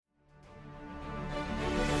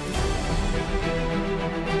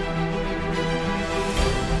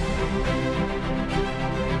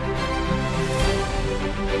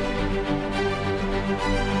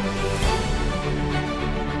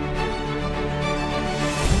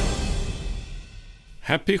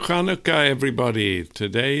Happy Chanukah, everybody.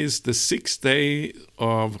 Today is the 6th day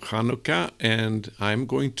of Chanukah, and I'm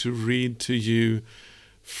going to read to you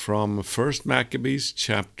from 1 Maccabees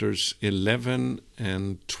chapters 11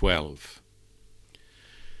 and 12.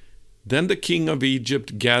 Then the king of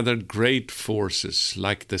Egypt gathered great forces,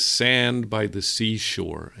 like the sand by the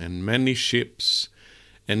seashore, and many ships,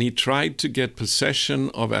 and he tried to get possession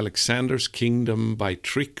of Alexander's kingdom by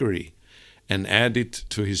trickery and add it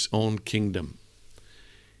to his own kingdom.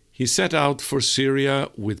 He set out for Syria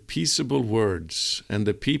with peaceable words, and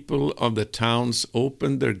the people of the towns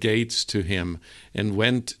opened their gates to him and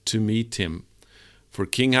went to meet him. For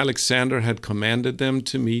King Alexander had commanded them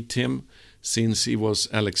to meet him, since he was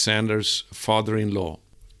Alexander's father-in-law.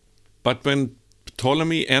 But when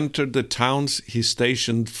Ptolemy entered the towns, he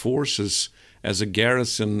stationed forces as a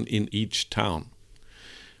garrison in each town.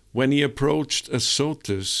 When he approached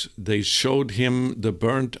Azotus, they showed him the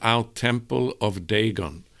burnt-out temple of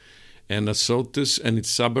Dagon, and Azotus and its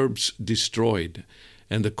suburbs destroyed,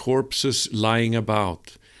 and the corpses lying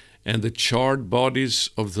about, and the charred bodies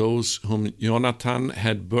of those whom Jonathan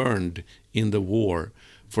had burned in the war,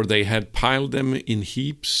 for they had piled them in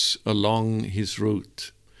heaps along his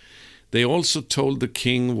route. They also told the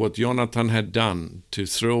king what Jonathan had done, to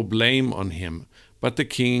throw blame on him, but the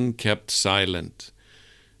king kept silent.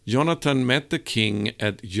 Jonathan met the king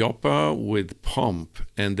at Joppa with pomp,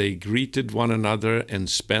 and they greeted one another and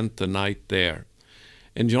spent the night there.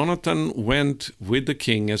 And Jonathan went with the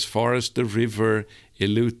king as far as the river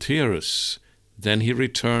Eleuterus. Then he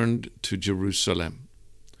returned to Jerusalem.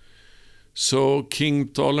 So King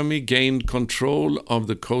Ptolemy gained control of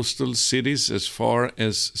the coastal cities as far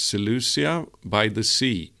as Seleucia by the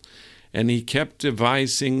sea, and he kept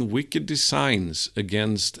devising wicked designs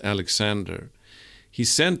against Alexander. He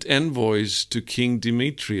sent envoys to King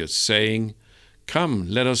Demetrius, saying, "Come,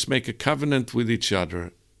 let us make a covenant with each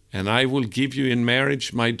other, and I will give you in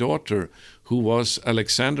marriage my daughter, who was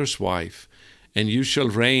Alexander's wife, and you shall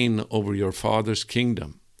reign over your father's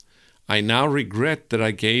kingdom. I now regret that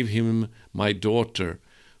I gave him my daughter,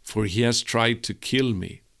 for he has tried to kill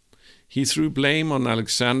me." He threw blame on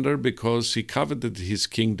Alexander because he coveted his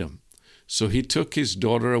kingdom. So he took his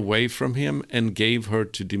daughter away from him and gave her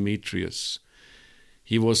to Demetrius.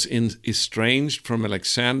 He was estranged from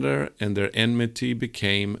Alexander, and their enmity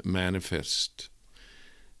became manifest.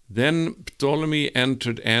 Then Ptolemy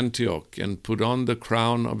entered Antioch and put on the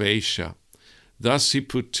crown of Asia. Thus he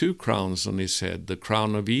put 2 crowns on his head, the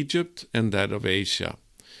crown of Egypt and that of Asia.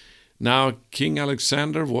 Now King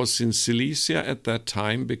Alexander was in Cilicia at that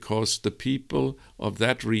time, because the people of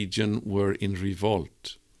that region were in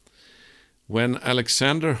revolt. When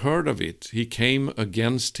Alexander heard of it, he came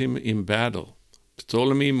against him in battle.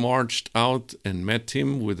 Ptolemy marched out and met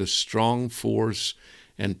him with a strong force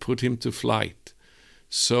and put him to flight.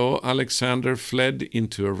 So Alexander fled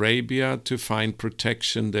into Arabia to find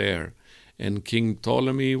protection there, and King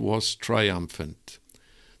Ptolemy was triumphant.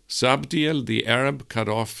 Zabdiel the Arab cut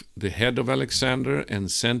off the head of Alexander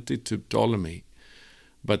and sent it to Ptolemy.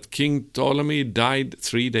 But King Ptolemy died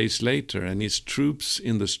 3 days later, and his troops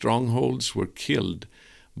in the strongholds were killed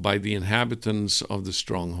by the inhabitants of the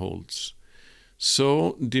strongholds.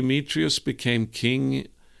 So Demetrius became king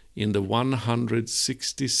in the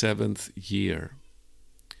 167th year.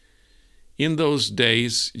 In those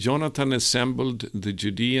days, Jonathan assembled the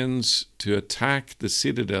Judeans to attack the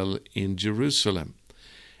citadel in Jerusalem,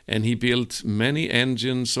 and he built many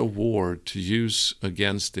engines of war to use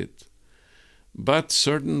against it. But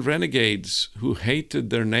certain renegades who hated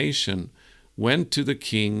their nation went to the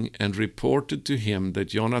king and reported to him that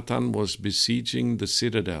Jonathan was besieging the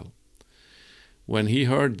citadel. When he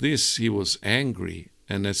heard this, he was angry,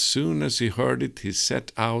 and as soon as he heard it, he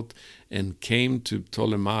set out and came to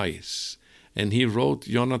Ptolemais. And he wrote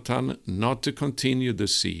Jonathan not to continue the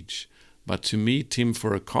siege, but to meet him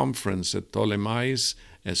for a conference at Ptolemais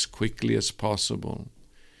as quickly as possible.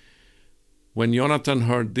 When Jonathan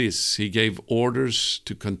heard this, he gave orders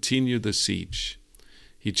to continue the siege.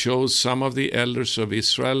 He chose some of the elders of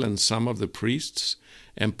Israel and some of the priests,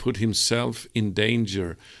 and put himself in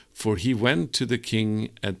danger, for he went to the king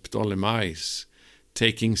at Ptolemais,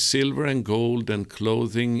 taking silver and gold and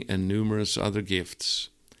clothing and numerous other gifts.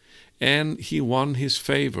 And he won his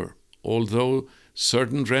favor, although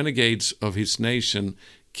certain renegades of his nation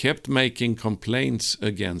kept making complaints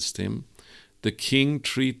against him. The king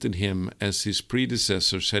treated him as his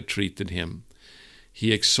predecessors had treated him.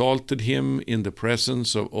 He exalted him in the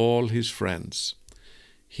presence of all his friends.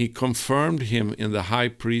 He confirmed him in the high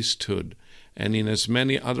priesthood and in as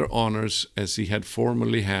many other honors as he had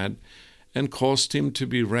formerly had, and caused him to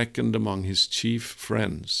be reckoned among his chief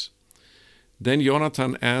friends. Then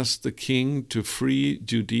Jonathan asked the king to free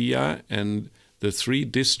Judea and the 3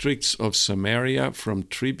 districts of Samaria from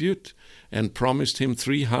tribute, and promised him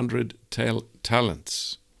 300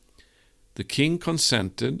 talents. The king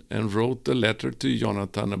consented and wrote the letter to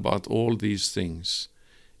Jonathan about all these things.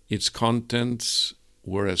 Its contents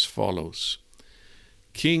were as follows.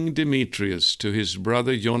 King Demetrius, to his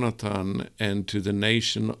brother Jonathan and to the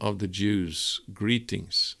nation of the Jews,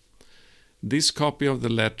 greetings. This copy of the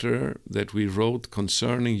letter that we wrote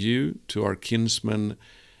concerning you to our kinsman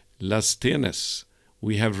Lasthenes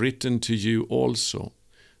we have written to you also,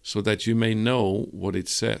 so that you may know what it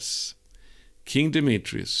says. King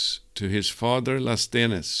Demetrius, to his father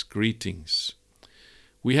Lasthenes, greetings.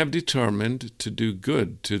 We have determined to do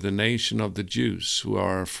good to the nation of the Jews, who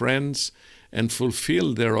are our friends, and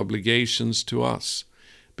fulfill their obligations to us,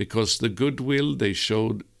 because the goodwill they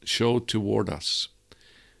show toward us.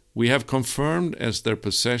 We have confirmed as their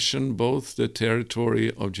possession both the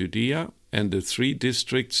territory of Judea and the 3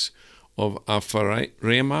 districts of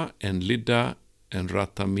Apharema and Lydda and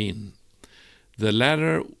Ratamin. The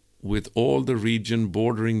latter, with all the region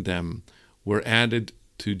bordering them, were added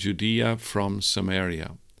to Judea from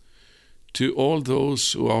Samaria. To all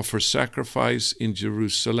those who offer sacrifice in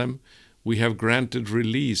Jerusalem, we have granted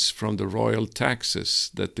release from the royal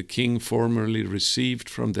taxes that the king formerly received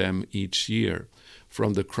from them each year,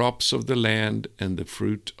 from the crops of the land and the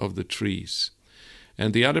fruit of the trees.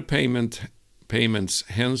 And the other payments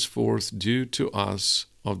henceforth due to us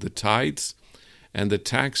of the tithes, and the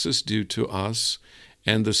taxes due to us,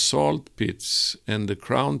 and the salt pits, and the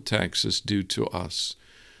crown taxes due to us.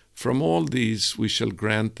 From all these we shall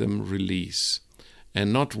grant them release,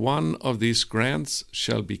 and not one of these grants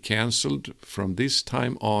shall be cancelled from this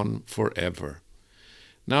time on forever.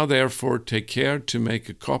 Now therefore take care to make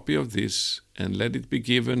a copy of this, and let it be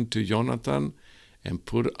given to Jonathan, and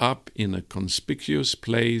put up in a conspicuous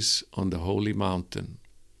place on the holy mountain.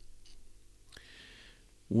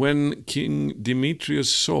 When King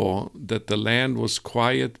Demetrius saw that the land was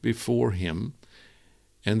quiet before him,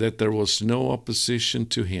 and that there was no opposition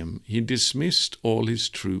to him, he dismissed all his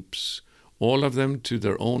troops, all of them to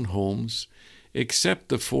their own homes, except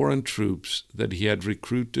the foreign troops that he had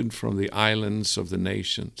recruited from the islands of the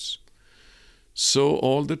nations. So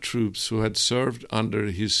all the troops who had served under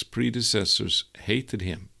his predecessors hated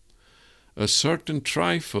him. A certain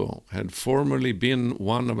Trypho had formerly been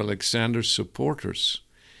one of Alexander's supporters.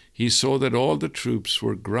 He saw that all the troops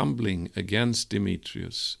were grumbling against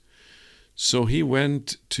Demetrius. So he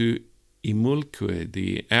went to Imulque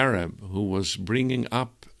the Arab, who was bringing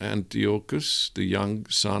up Antiochus, the young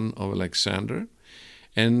son of Alexander,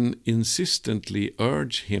 and insistently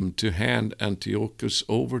urged him to hand Antiochus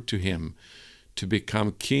over to him to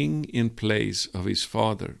become king in place of his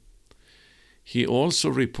father. He also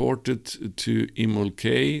reported to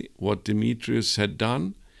Imulque what Demetrius had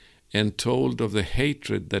done, and told of the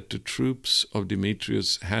hatred that the troops of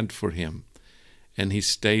Demetrius had for him, and he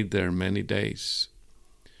stayed there many days.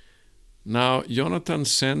 Now Jonathan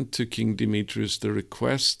sent to King Demetrius the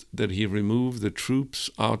request that he remove the troops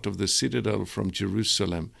out of the citadel from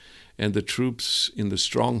Jerusalem, and the troops in the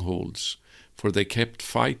strongholds, for they kept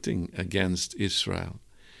fighting against Israel.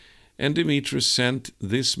 And Demetrius sent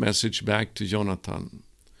this message back to Jonathan.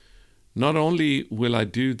 Not only will I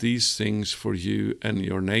do these things for you and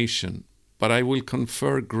your nation, but I will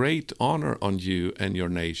confer great honor on you and your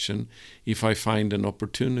nation if I find an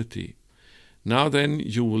opportunity. Now then,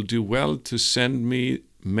 you will do well to send me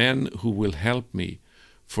men who will help me,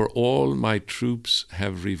 for all my troops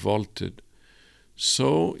have revolted.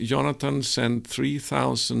 So Jonathan sent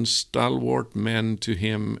 3,000 stalwart men to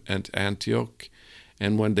him at Antioch,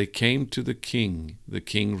 and when they came to the king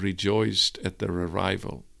rejoiced at their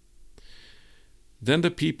arrival. Then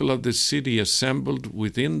the people of the city assembled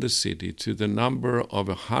within the city to the number of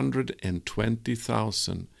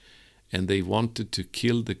 120,000, and they wanted to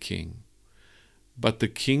kill the king. But the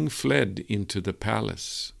king fled into the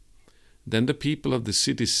palace. Then the people of the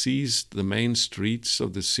city seized the main streets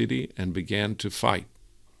of the city and began to fight.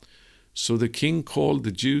 So the king called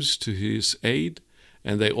the Jews to his aid,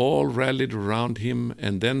 and they all rallied around him,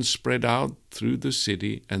 and then spread out through the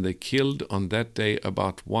city, and they killed on that day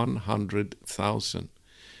about 100,000.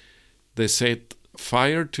 They set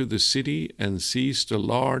fire to the city and seized a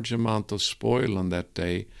large amount of spoil on that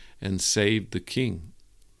day, and saved the king.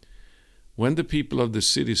 When the people of the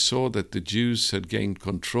city saw that the Jews had gained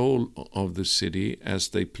control of the city as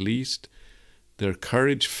they pleased, their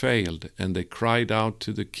courage failed, and they cried out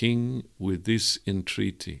to the king with this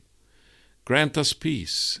entreaty: "Grant us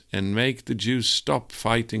peace, and make the Jews stop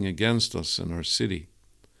fighting against us and our city."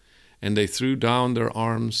 and they threw down their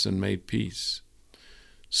arms and made peace.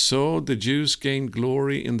 So the Jews gained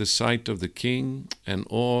glory in the sight of the king and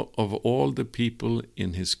of all the people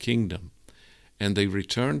in his kingdom, and they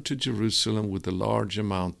returned to Jerusalem with a large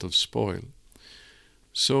amount of spoil.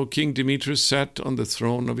 So King Demetrius sat on the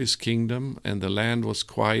throne of his kingdom, and the land was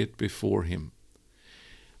quiet before him.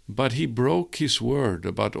 But he broke his word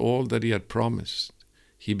about all that he had promised.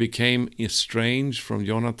 He became estranged from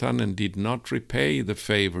Jonathan and did not repay the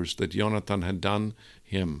favors that Jonathan had done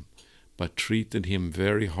him, but treated him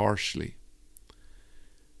very harshly.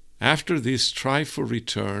 After this, Trypho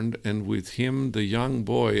returned, and with him the young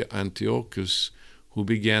boy Antiochus, who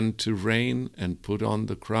began to reign and put on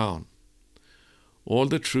the crown. All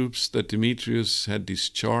the troops that Demetrius had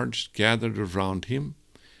discharged gathered around him.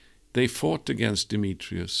 They fought against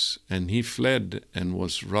Demetrius, and he fled and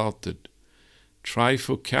was routed.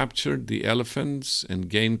 Trypho captured the elephants and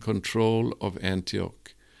gained control of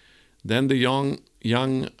Antioch. Then the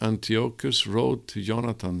young Antiochus wrote to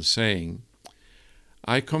Jonathan, saying,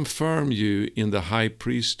 I confirm you in the high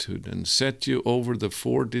priesthood and set you over the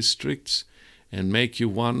 4 districts and make you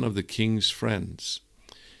one of the king's friends.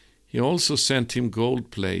 He also sent him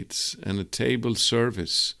gold plates and a table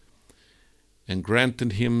service, and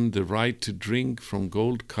granted him the right to drink from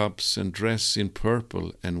gold cups and dress in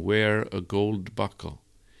purple and wear a gold buckle.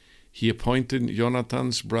 He appointed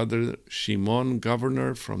Jonathan's brother Shimon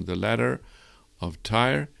governor from the ladder of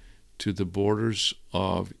Tyre to the borders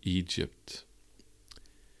of Egypt.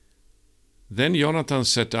 Then Jonathan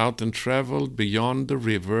set out and traveled beyond the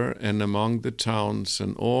river and among the towns,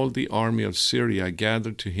 and all the army of Syria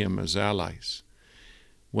gathered to him as allies.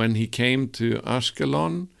 When he came to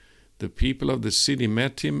Ashkelon, the people of the city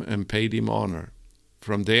met him and paid him honor.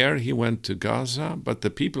 From there he went to Gaza, but the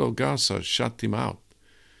people of Gaza shut him out.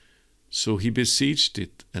 So he besieged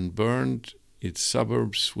it and burned its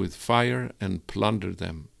suburbs with fire and plundered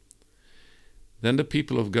them. Then the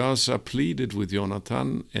people of Gaza pleaded with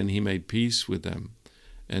Jonathan, and he made peace with them,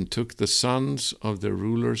 and took the sons of their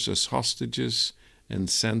rulers as hostages and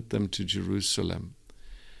sent them to Jerusalem.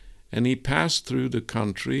 And he passed through the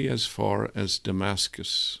country as far as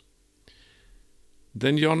Damascus.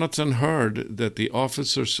 Then Jonathan heard that the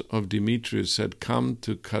officers of Demetrius had come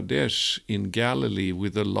to Kadesh in Galilee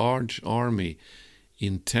with a large army,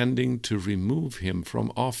 intending to remove him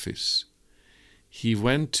from office. He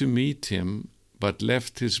went to meet him, but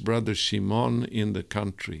left his brother Shimon in the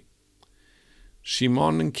country.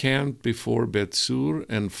 Shimon encamped before Bethsur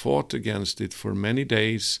and fought against it for many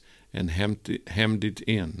days and hemmed it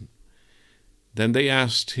in. Then they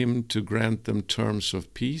asked him to grant them terms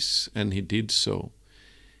of peace, and he did so.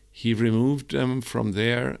 He removed them from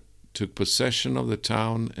there, took possession of the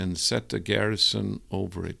town, and set a garrison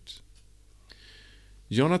over it.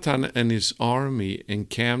 Jonathan and his army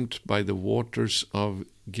encamped by the waters of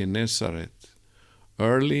Gennesaret.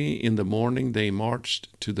 Early in the morning they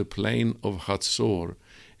marched to the plain of Hatzor,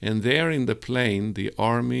 and there in the plain the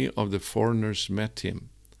army of the foreigners met him.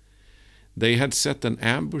 They had set an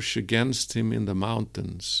ambush against him in the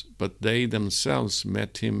mountains, but they themselves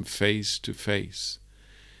met him face to face.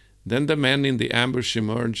 Then the men in the ambush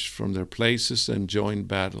emerged from their places and joined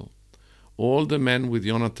battle. All the men with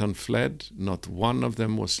Jonathan fled, not one of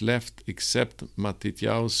them was left except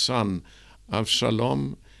Mattityahu's son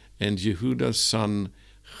Avshalom and Yehuda's son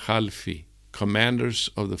Chalfi,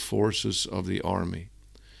 commanders of the forces of the army.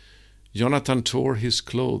 Jonathan tore his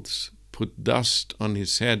clothes, put dust on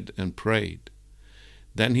his head, and prayed.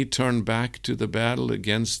 Then he turned back to the battle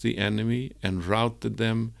against the enemy and routed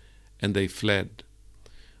them, and they fled.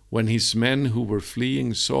 When his men who were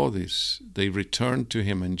fleeing saw this, they returned to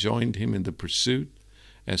him and joined him in the pursuit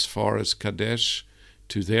as far as Kadesh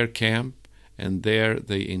to their camp, and there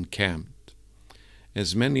they encamped.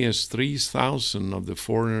 As many as 3,000 of the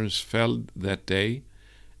foreigners fell that day,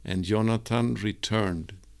 and Jonathan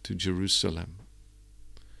returned to Jerusalem.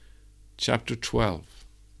 Chapter 12.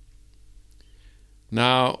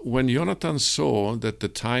 Now, when Jonathan saw that the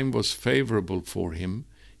time was favorable for him,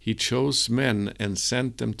 he chose men and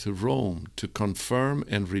sent them to Rome to confirm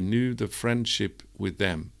and renew the friendship with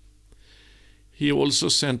them. He also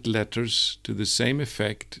sent letters to the same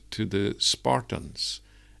effect to the Spartans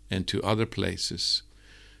and to other places.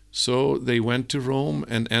 So they went to Rome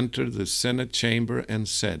and entered the Senate chamber and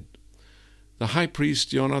said, The high priest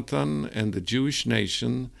Jonathan and the Jewish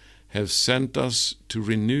nation have sent us to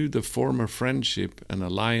renew the former friendship and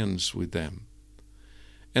alliance with them.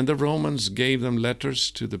 And the Romans gave them letters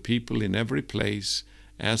to the people in every place,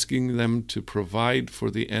 asking them to provide for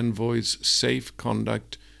the envoys safe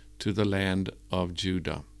conduct to the land of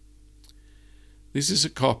Judah. This is a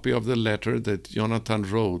copy of the letter that Jonathan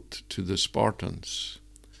wrote to the Spartans.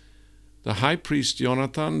 The high priest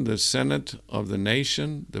Jonathan, the senate of the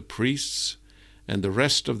nation, the priests, and the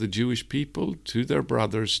rest of the Jewish people, to their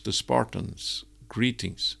brothers the Spartans,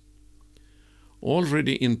 greetings.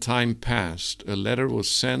 Already in time past, a letter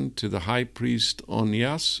was sent to the high priest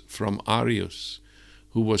Onias from Arius,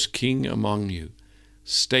 who was king among you,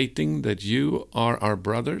 stating that you are our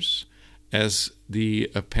brothers, as the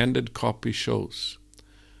appended copy shows.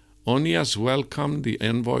 Onias welcomed the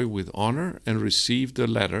envoy with honor and received a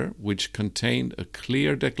letter which contained a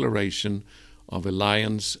clear declaration of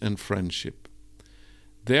alliance and friendship.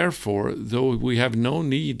 Therefore, though we have no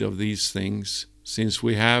need of these things, since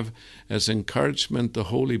we have as encouragement the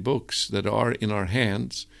holy books that are in our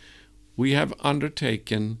hands, we have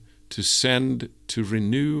undertaken to send to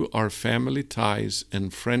renew our family ties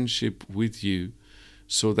and friendship with you,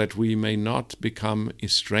 so that we may not become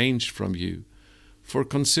estranged from you. For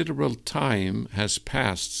considerable time has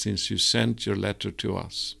passed since you sent your letter to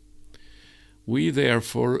us. We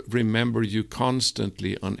therefore remember you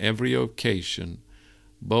constantly on every occasion,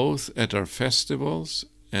 both at our festivals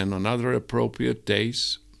and on other appropriate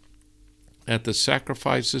days, at the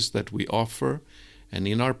sacrifices that we offer, and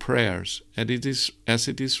in our prayers, as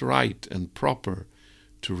it is right and proper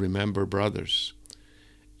to remember brothers.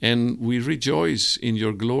 And we rejoice in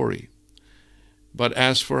your glory. But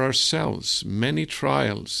as for ourselves, many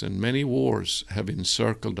trials and many wars have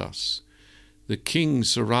encircled us. The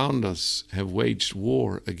kings around us have waged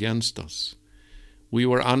war against us. We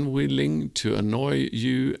were unwilling to annoy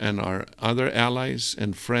you and our other allies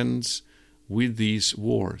and friends with these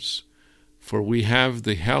wars, for we have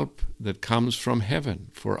the help that comes from heaven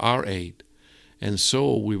for our aid, and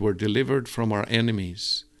so we were delivered from our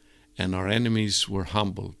enemies, and our enemies were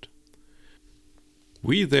humbled.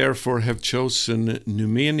 We therefore have chosen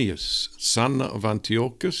Numenius, son of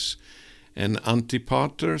Antiochus, and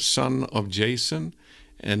Antipater, son of Jason,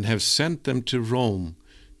 and have sent them to Rome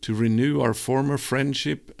to renew our former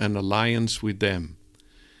friendship and alliance with them.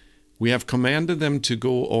 We have commanded them to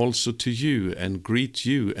go also to you and greet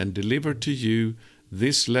you and deliver to you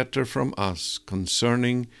this letter from us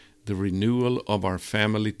concerning the renewal of our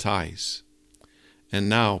family ties. And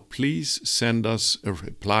now please send us a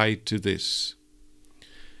reply to this.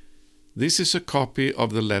 This is a copy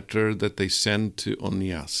of the letter that they sent to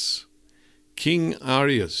Onias. King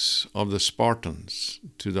Arius of the Spartans,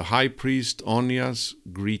 to the high priest Onias,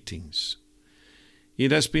 greetings.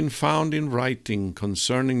 It has been found in writing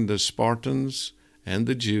concerning the Spartans and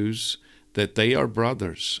the Jews that they are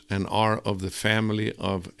brothers and are of the family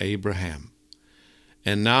of Abraham.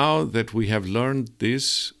 And now that we have learned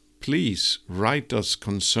this, please write us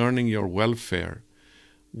concerning your welfare.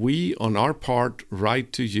 We, on our part,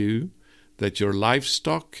 write to you that your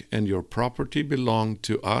livestock and your property belong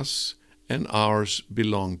to us, and ours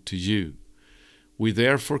belong to you. We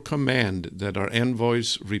therefore command that our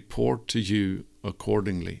envoys report to you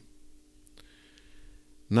accordingly.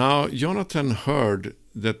 Now Jonathan heard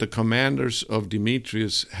that the commanders of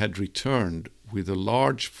Demetrius had returned with a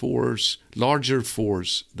larger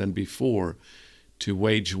force than before, to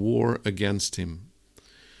wage war against him.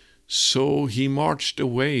 So he marched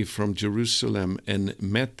away from Jerusalem and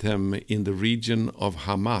met them in the region of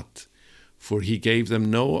Hamath, for he gave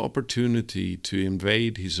them no opportunity to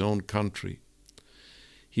invade his own country.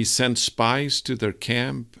 He sent spies to their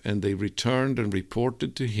camp, and they returned and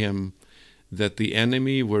reported to him that the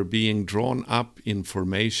enemy were being drawn up in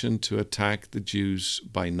formation to attack the Jews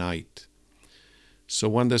by night. So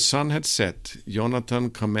when the sun had set,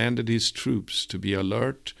 Jonathan commanded his troops to be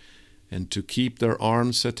alert and to keep their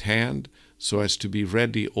arms at hand, so as to be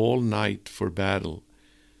ready all night for battle.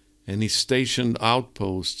 And he stationed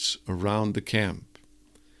outposts around the camp.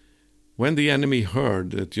 When the enemy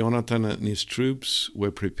heard that Jonathan and his troops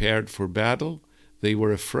were prepared for battle, they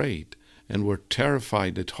were afraid and were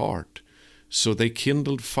terrified at heart. So they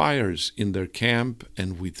kindled fires in their camp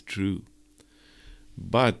and withdrew.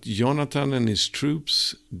 But Jonathan and his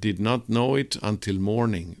troops did not know it until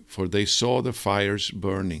morning, for they saw the fires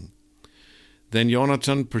burning. Then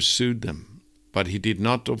Jonathan pursued them, but he did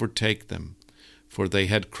not overtake them, for they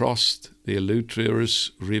had crossed the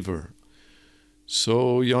Eleuterus river.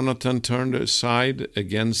 So Jonathan turned aside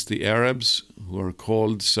against the Arabs, who are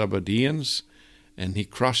called Sabadeans, and he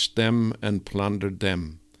crushed them and plundered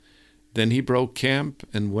them. Then he broke camp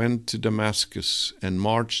and went to Damascus and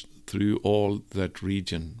marched through all that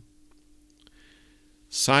region.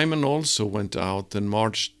 Simon also went out and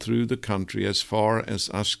marched through the country as far as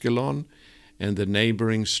Ashkelon and the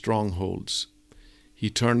neighboring strongholds. He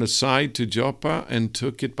turned aside to Joppa and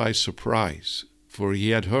took it by surprise, for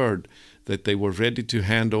he had heard that they were ready to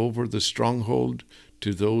hand over the stronghold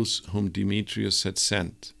to those whom Demetrius had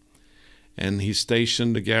sent, and he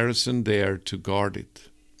stationed a garrison there to guard it.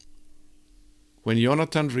 When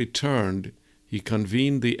Jonathan returned, he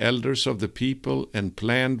convened the elders of the people and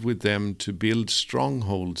planned with them to build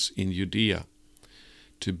strongholds in Judea,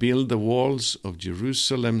 to build the walls of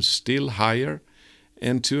Jerusalem still higher,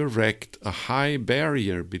 and to erect a high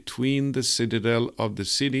barrier between the citadel of the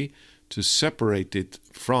city to separate it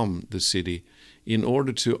from the city, in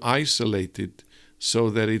order to isolate it so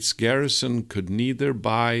that its garrison could neither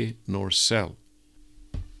buy nor sell.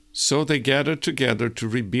 So they gathered together to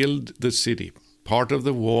rebuild the city. Part of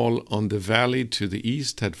the wall on the valley to the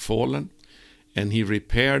east had fallen, and he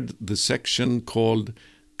repaired the section called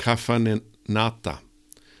Kaphanenata.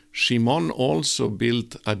 Shimon also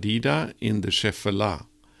built Adida in the Shephelah.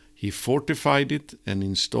 He fortified it and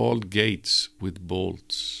installed gates with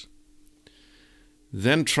bolts.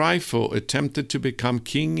 Then Trypho attempted to become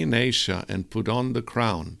king in Asia and put on the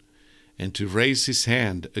crown, and to raise his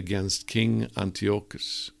hand against King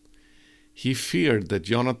Antiochus. He feared that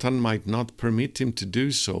Jonathan might not permit him to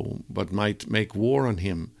do so, but might make war on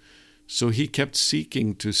him, so he kept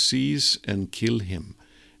seeking to seize and kill him,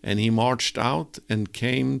 and he marched out and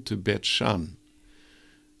came to Bethshan.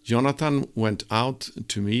 Jonathan went out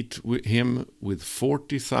to meet him with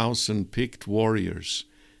 40,000 picked warriors,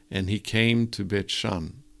 and he came to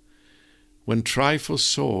Bethshan. When Trypho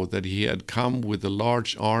saw that he had come with a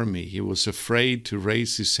large army, he was afraid to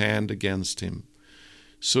raise his hand against him.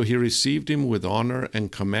 So he received him with honor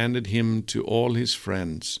and commended him to all his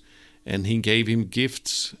friends, and he gave him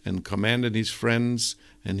gifts and commanded his friends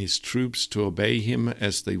and his troops to obey him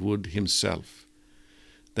as they would himself.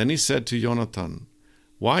 Then he said to Jonathan,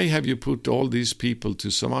 "Why have you put all these people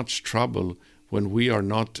to so much trouble when we are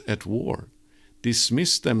not at war?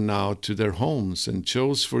 Dismiss them now to their homes, and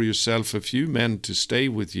choose for yourself a few men to stay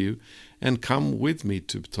with you, and come with me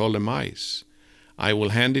to Ptolemais. I will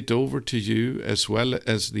hand it over to you, as well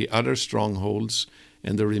as the other strongholds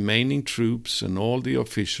and the remaining troops and all the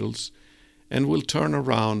officials, and will turn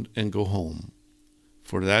around and go home.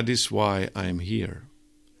 For that is why I am here."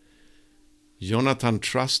 Jonathan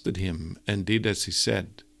trusted him and did as he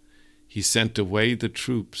said. He sent away the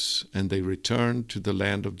troops, and they returned to the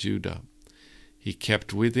land of Judah. He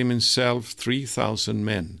kept with himself 3,000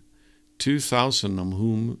 men, 2,000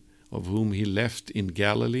 of whom he left in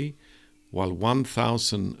Galilee, while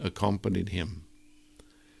 1,000 accompanied him.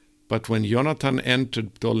 But when Jonathan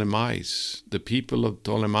entered Ptolemais, the people of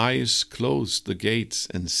Ptolemais closed the gates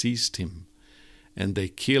and seized him, and they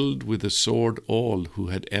killed with the sword all who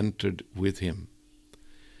had entered with him.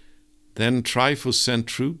 Then Trypho sent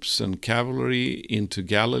troops and cavalry into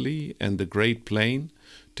Galilee and the Great Plain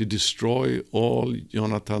to destroy all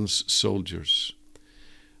Jonathan's soldiers.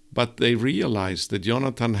 But they realized that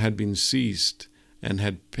Jonathan had been seized and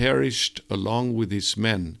had perished along with his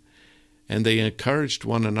men, and they encouraged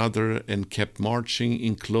one another and kept marching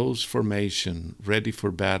in close formation, ready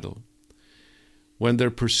for battle. When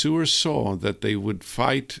their pursuers saw that they would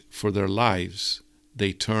fight for their lives,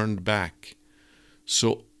 they turned back.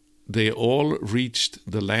 So they all reached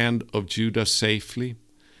the land of Judah safely,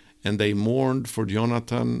 and they mourned for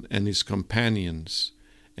Jonathan and his companions,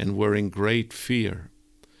 and were in great fear.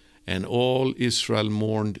 And all Israel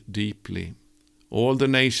mourned deeply. All the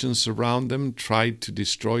nations around them tried to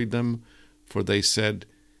destroy them, for they said,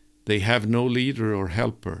 "They have no leader or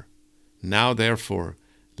helper. Now, therefore,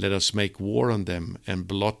 let us make war on them and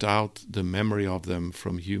blot out the memory of them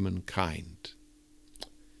from humankind."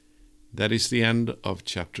 That is the end of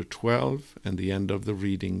chapter 12 and the end of the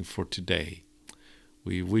reading for today.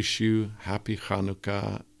 We wish you happy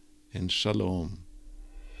Chanukah and Shalom.